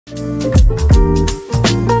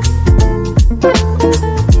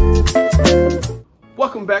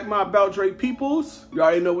Welcome back, my Aboutdre peoples. You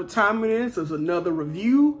already know what time it is. It's another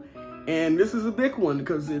review, and this is a big one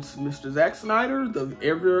because it's Mr. Zack Snyder, the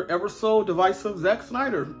ever so divisive Zack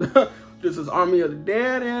Snyder. This is Army of the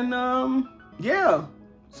Dead, and yeah.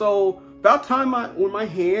 So about time when my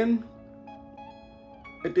hand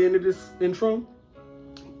at the end of this intro,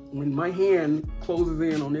 when my hand closes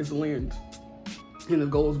in on this lens and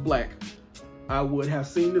it goes black, I would have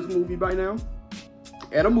seen this movie by now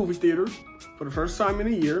at a movie theater for the first time in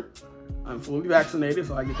a year. I'm fully vaccinated,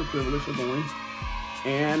 so I get the privilege of going.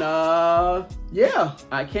 And yeah,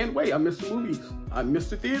 I can't wait. I miss the movies. I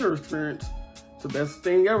miss the theater experience. It's the best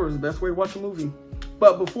thing ever. It's the best way to watch a movie.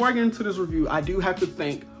 But before I get into this review, I do have to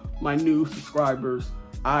thank my new subscribers.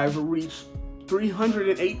 I've reached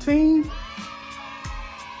 318.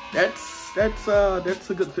 That's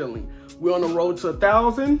a good feeling. We're on the road to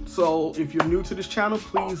 1,000. So if you're new to this channel,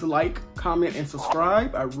 please like, comment, and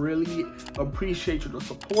subscribe. I really appreciate your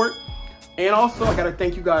support. And also, I gotta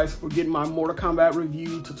thank you guys for getting my Mortal Kombat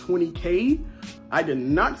review to 20K. I did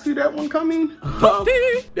not see that one coming.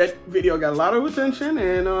 That video got a lot of attention,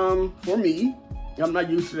 and for me, I'm not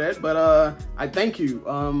used to that, but I thank you.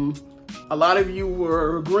 A lot of you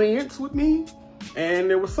were agreeing with me,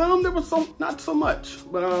 and there was some not so much.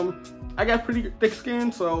 But I got pretty thick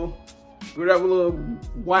skin, so whatever little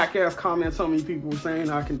whack-ass comments some of you people were saying,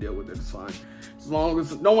 I can deal with it. It's fine. As long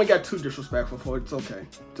as no one got too disrespectful for it, it's okay.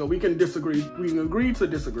 So we can disagree. We can agree to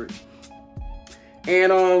disagree.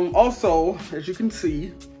 And also, as you can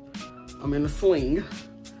see, I'm in a sling.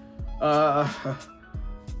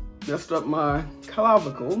 Messed up my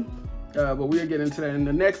clavicle, but we'll get into that in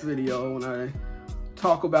the next video when I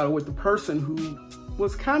talk about it with the person who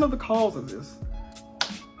was kind of the cause of this.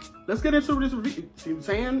 Let's get into this review. See what I'm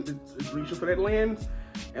saying? It's reaching for that lens,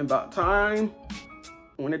 and about time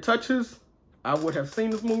when it touches, I would have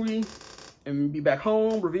seen this movie and be back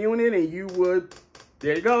home reviewing it, and you would,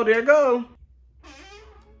 there you go, there you go.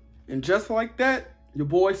 And just like that, your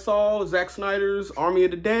boy saw Zack Snyder's Army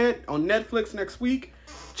of the Dead on Netflix next week.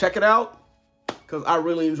 Check it out, because I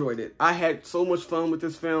really enjoyed it. I had so much fun with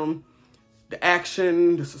this film. The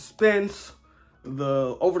action, the suspense,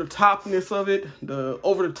 the over-the-topness of it, the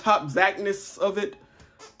over-the-top Zackness of it,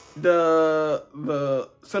 the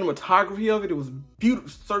cinematography of it. It was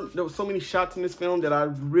beautiful. There was so many shots in this film that I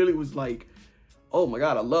really was like, oh my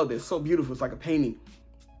God, I love this. So beautiful. It's like a painting.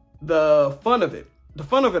 The fun of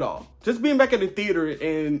it all. Just being back at the theater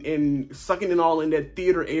and sucking it all in that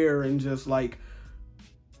theater air, and just like,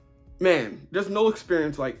 man, there's no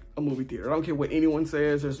experience like a movie theater. I don't care what anyone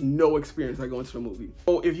says. There's no experience like going to the movie.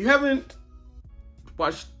 So if you haven't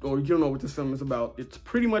watched, or you don't know what this film is about, it's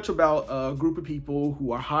pretty much about a group of people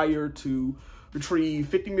who are hired to retrieve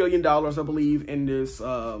 $50 million, I believe, in this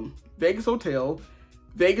Vegas hotel.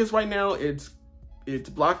 Vegas right now, it's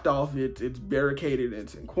blocked off. It's barricaded.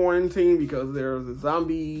 It's in quarantine because there's a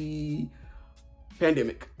zombie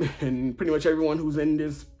pandemic, and pretty much everyone who's in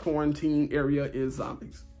this quarantine area is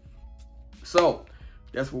zombies. So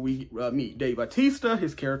that's where we meet Dave Bautista,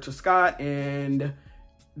 his character Scott, and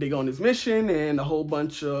they go on this mission, and a whole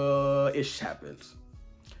bunch of ish happens.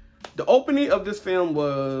 The opening of this film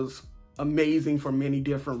was amazing for many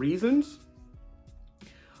different reasons.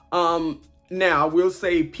 Now, I will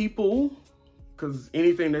say people, because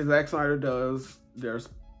anything that Zack Snyder does, there's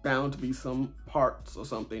bound to be some parts or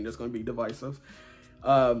something that's going to be divisive.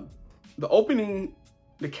 The opening,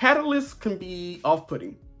 the catalyst can be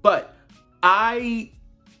off-putting, but I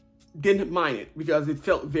didn't mind it because it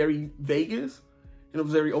felt very Vegas, and it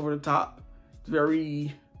was very over the top. It's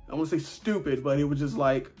very, I won't say stupid, but it was just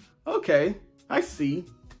like, okay, I see.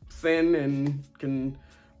 Sin and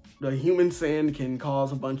the human sin can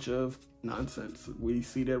cause a bunch of nonsense. We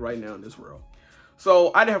see that right now in this world.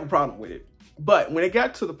 So I didn't have a problem with it. But when it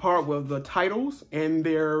got to the part with the titles, and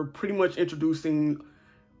they're pretty much introducing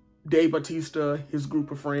Dave Bautista, his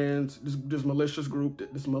group of friends, this militia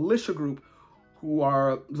group who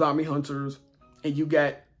are zombie hunters, and you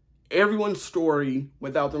got everyone's story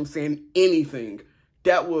without them saying anything.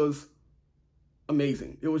 That was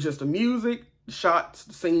amazing. It was just the music, the shots,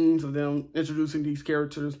 the scenes of them introducing these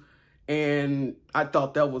characters, and I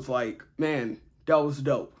thought that was like, man, that was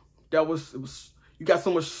dope. It was. You got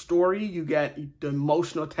so much story. You got the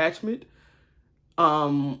emotional attachment,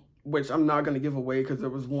 which I'm not gonna give away because there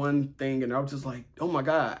was one thing, and I was just like, oh my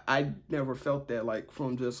God, I never felt that like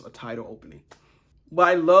from just a title opening. What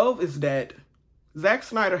I love is that Zack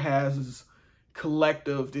Snyder has this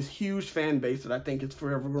collective, this huge fan base that I think is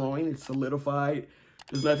forever growing. It's solidified.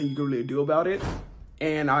 There's nothing you can really do about it.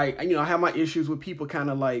 And I have my issues with people kind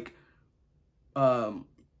of like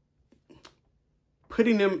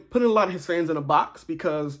putting a lot of his fans in a box,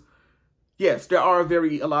 because yes, there are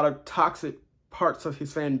a lot of toxic parts of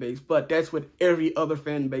his fan base, but that's with every other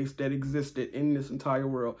fan base that existed in this entire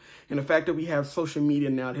world. And the fact that we have social media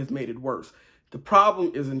now has made it worse. The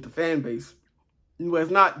problem isn't the fan base. Well, it's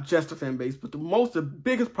not just the fan base, but the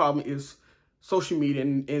biggest problem is social media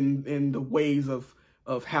and the ways of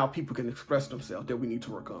how people can express themselves that we need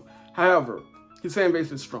to work on. However, his fan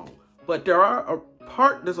base is strong, but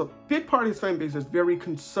there's a big part of his fan base that's very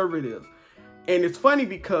conservative. And it's funny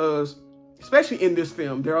because, especially in this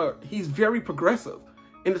film, he's very progressive.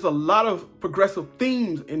 And there's a lot of progressive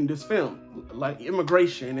themes in this film, like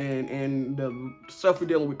immigration and the stuff we're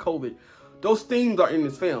dealing with COVID. Those themes are in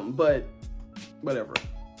this film, but whatever.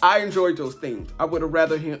 I enjoyed those themes. I would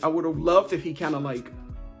have loved if he kind of like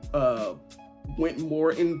went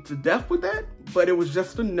more into depth with that, but it was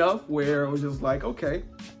just enough where it was just like, okay,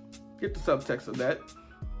 get the subtext of that.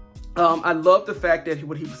 I love the fact that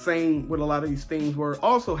what he was saying with a lot of these things were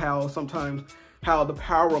also how the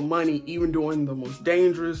power of money, even during the most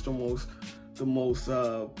dangerous, the most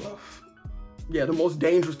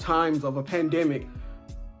dangerous times of a pandemic,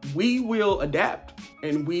 we will adapt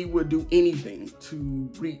and we will do anything to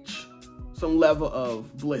reach some level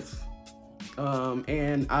of bliss.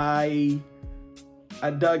 And I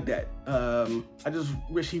dug that. I just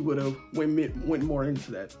wish he would have went more into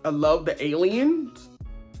that. I love the aliens.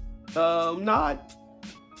 Not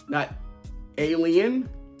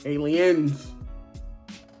aliens.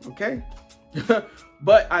 Okay.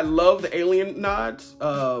 But I love the alien nods.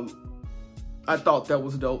 I thought that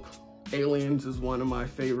was dope. Aliens is one of my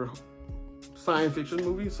favorite science fiction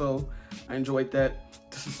movies, so I enjoyed that.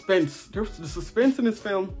 The suspense in this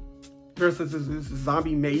film versus this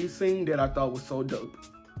zombie maze scene that I thought was so dope.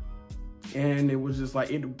 And it was just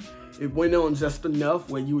like, it went on just enough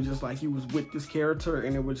where you were just like, you was with this character,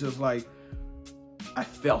 and it was just like, I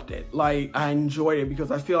felt it. Like, I enjoyed it,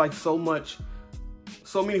 because I feel like so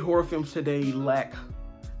many horror films today lack,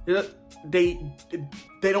 they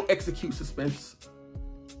don't execute suspense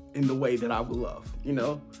in the way that I would love, you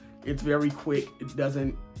know? It's very quick. It's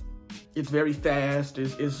very fast.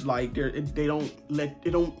 It's like it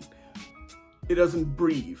doesn't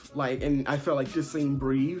breathe. Like, and I felt like this scene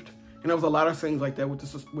breathed. And there was a lot of things like that with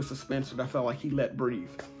suspense that I felt like he let breathe.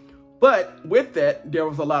 But with that, there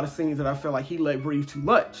was a lot of scenes that I felt like he let breathe too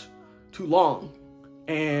much, too long.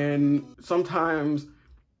 And sometimes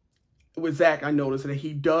with Zack, I noticed that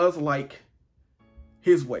he does like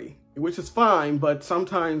his way, which is fine. But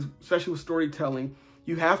sometimes, especially with storytelling,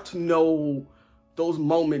 you have to know those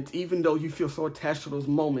moments, even though you feel so attached to those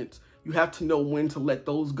moments, you have to know when to let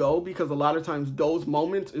those go, because a lot of times those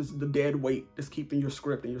moments is the dead weight that's keeping your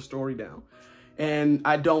script and your story down. And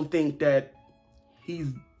I don't think that he's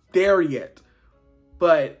there yet,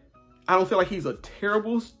 but I don't feel like he's a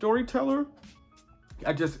terrible storyteller.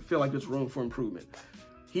 I just feel like there's room for improvement.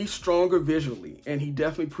 He's stronger visually, and he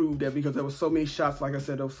definitely proved that, because there were so many shots, like I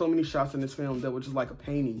said, there were so many shots in this film that were just like a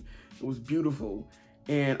painting. It was beautiful.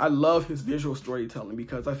 And I love his visual storytelling,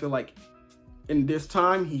 because I feel like in this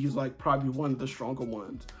time, he's like probably one of the stronger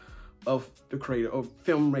ones of the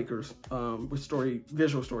filmmakers with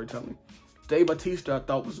visual storytelling. Dave Bautista I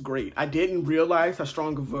thought was great. I didn't realize how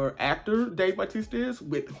strong of an actor Dave Bautista is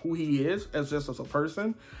with who he is as a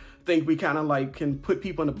person. I think we kind of like can put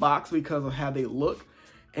people in a box because of how they look.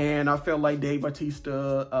 And I felt like Dave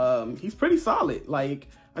Bautista, he's pretty solid. Like,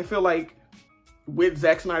 I feel like with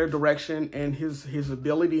Zack Snyder direction and his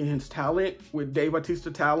ability and his talent, with Dave Bautista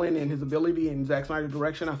talent and his ability and Zack Snyder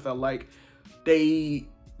direction, I felt like they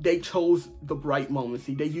chose the right moments.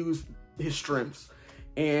 They used his strengths,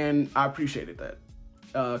 and I appreciated that.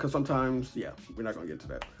 Because sometimes, yeah, we're not gonna get to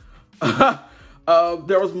that.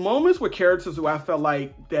 There was moments with characters who I felt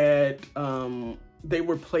like that they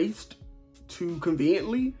were placed too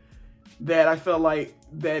conveniently, that I felt like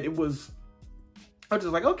that I was just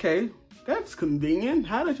like, okay, that's convenient.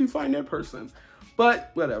 How did you find that person?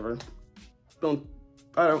 But whatever. Don't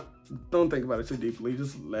think about it too deeply.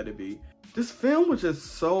 Just let it be. This film was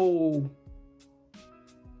just so,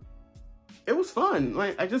 it was fun.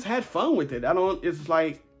 Like, I just had fun with it. It's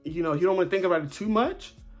like, you know, you don't want to think about it too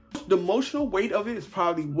much. The emotional weight of it is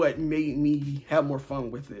probably what made me have more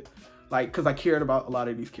fun with it. Like, because I cared about a lot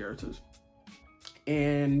of these characters.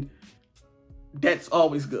 And that's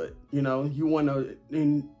always good. You know, you want to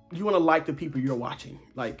like the people you're watching.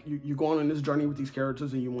 Like, you're going on this journey with these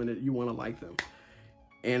characters, and you want to like them.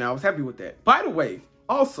 And I was happy with that. By the way,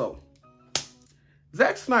 also,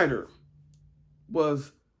 Zack Snyder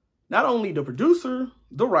was not only the producer,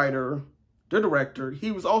 the writer, the director,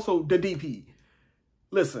 he was also the DP.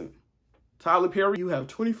 Listen, Tyler Perry, you have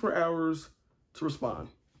 24 hours to respond.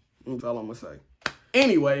 That's all I'm gonna say.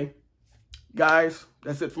 Anyway, guys,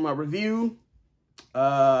 that's it for my review.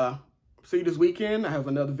 See you this weekend. I have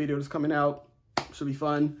another video that's coming out. Should be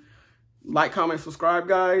fun. Like, comment, subscribe,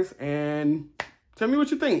 guys, and tell me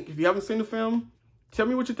what you think. If you haven't seen the film, tell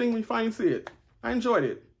me what you think when you finally see it. I enjoyed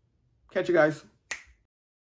it. Catch you guys.